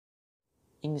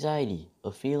Anxiety,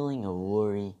 a feeling of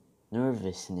worry,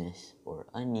 nervousness, or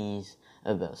unease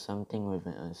about something with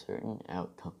an uncertain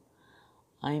outcome.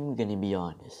 I'm gonna be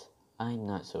honest, I'm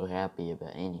not so happy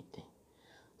about anything.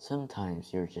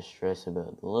 Sometimes you're just stressed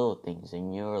about the little things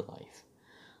in your life,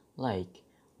 like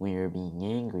when you're being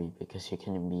angry because you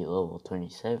couldn't beat level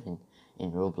 27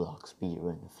 in Roblox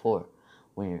Speedrun 4,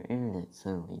 when your internet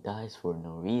suddenly dies for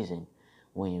no reason,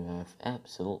 when you have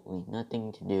absolutely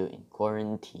nothing to do in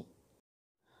quarantine.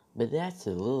 But that's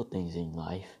the little things in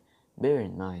life. Bear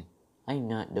in mind, I'm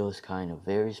not those kind of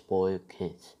very spoiled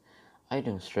kids. I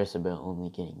don't stress about only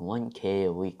getting 1K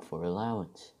a week for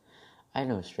allowance. I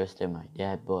don't stress that my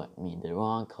dad bought me the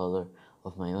wrong color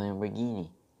of my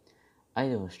Lamborghini. I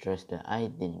don't stress that I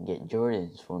didn't get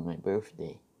Jordans for my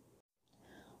birthday.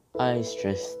 I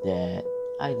stress that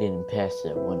I didn't pass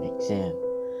that one exam.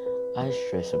 I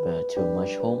stress about too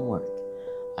much homework.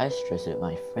 I stress that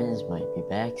my friends might be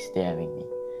backstabbing me.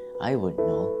 I wouldn't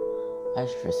know. I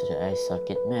stress that I suck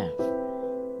at math.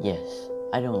 Yes,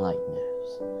 I don't like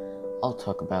maths. I'll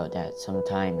talk about that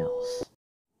sometime else.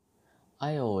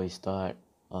 I always thought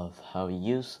of how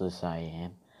useless I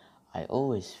am. I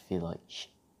always feel like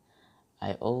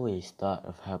I always thought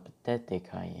of how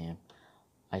pathetic I am.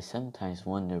 I sometimes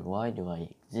wonder, why do I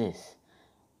exist?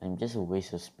 I'm just a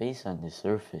waste of space on the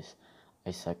surface.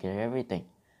 I suck at everything.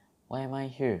 Why am I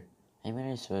here? I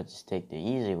might as well just take the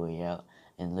easy way out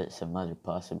and let some other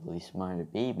possibly smarter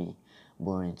baby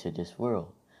born into this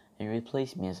world and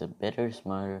replace me as a better,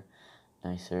 smarter,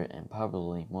 nicer, and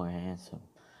probably more handsome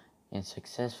and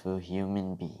successful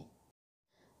human being.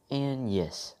 And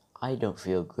yes, I don't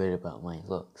feel good about my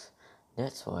looks.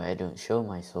 That's why I don't show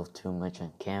myself too much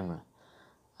on camera.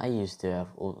 I used to have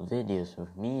old videos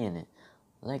with me in it,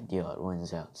 like the odd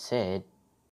ones out said.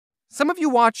 Some of you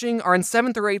watching are in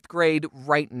 7th or 8th grade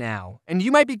right now, and you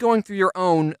might be going through your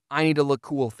own I need to look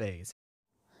cool phase.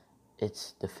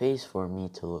 It's the phase for me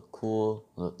to look cool,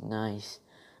 look nice,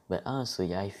 but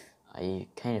honestly, I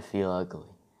kind of feel ugly.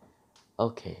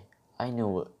 Okay, I know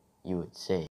what you would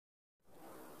say.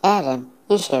 Adam,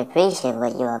 you should appreciate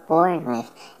what you are born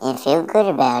with and feel good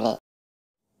about it.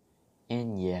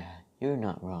 And yeah, you're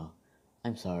not wrong.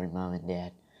 I'm sorry, Mom and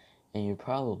Dad. And you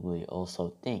probably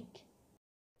also think.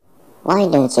 Why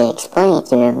don't you explain it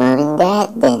to your mom and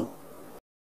dad then?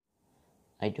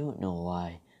 I don't know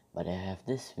why, but I have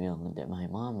this feeling that my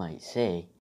mom might say,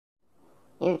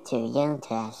 You're too young to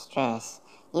have stress.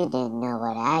 You didn't know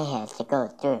what I had to go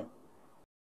through.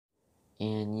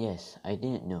 and yes, I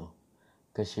didn't know,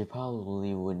 'cause she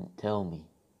probably wouldn't tell me.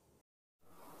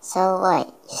 So what?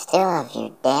 You still have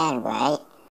your dad, right?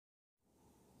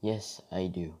 Yes, I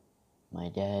do. My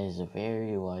dad is a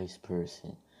very wise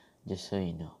person, just so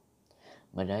you know.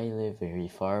 But I live very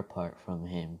far apart from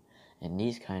him, and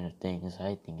these kind of things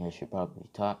I think I should probably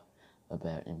talk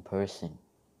about in person.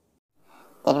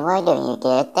 Then why don't you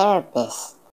get a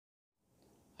therapist?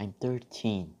 I'm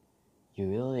 13. You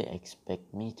really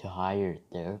expect me to hire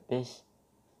a therapist?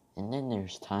 And then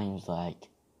there's times like,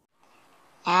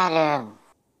 Adam,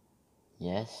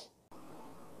 yes,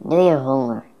 do your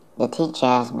homework. The teacher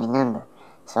has my number,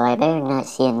 so I better not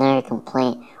see another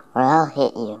complaint or I'll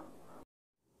hit you.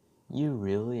 you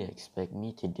really expect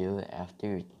me to do it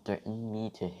after you threatened me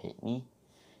to hit me?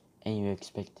 And you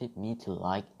expected me to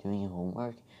like doing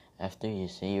homework after you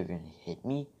say you're gonna hit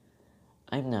me?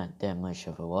 I'm not that much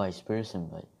of a wise person,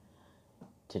 but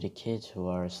to the kids who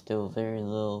are still very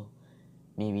little,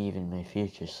 maybe even my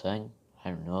future son, I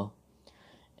don't know,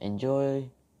 enjoy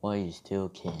while you still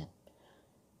can.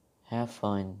 Have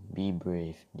fun, be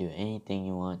brave, do anything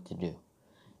you want to do,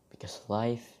 because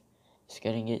life is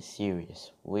gonna get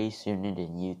serious way sooner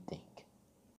than you think.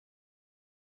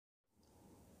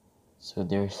 So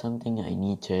there's something I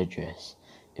need to address.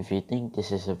 If you think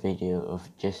this is a video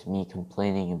of just me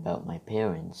complaining about my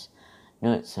parents,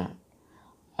 no, it's not.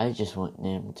 I just want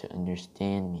them to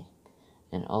understand me.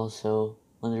 And also,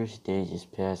 Mother's Day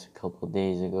just passed a couple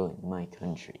days ago in my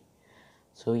country.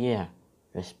 So yeah,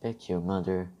 respect your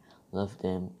mother, love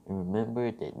them, and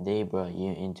remember that they brought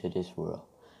you into this world.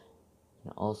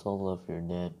 And also love your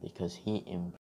dad because he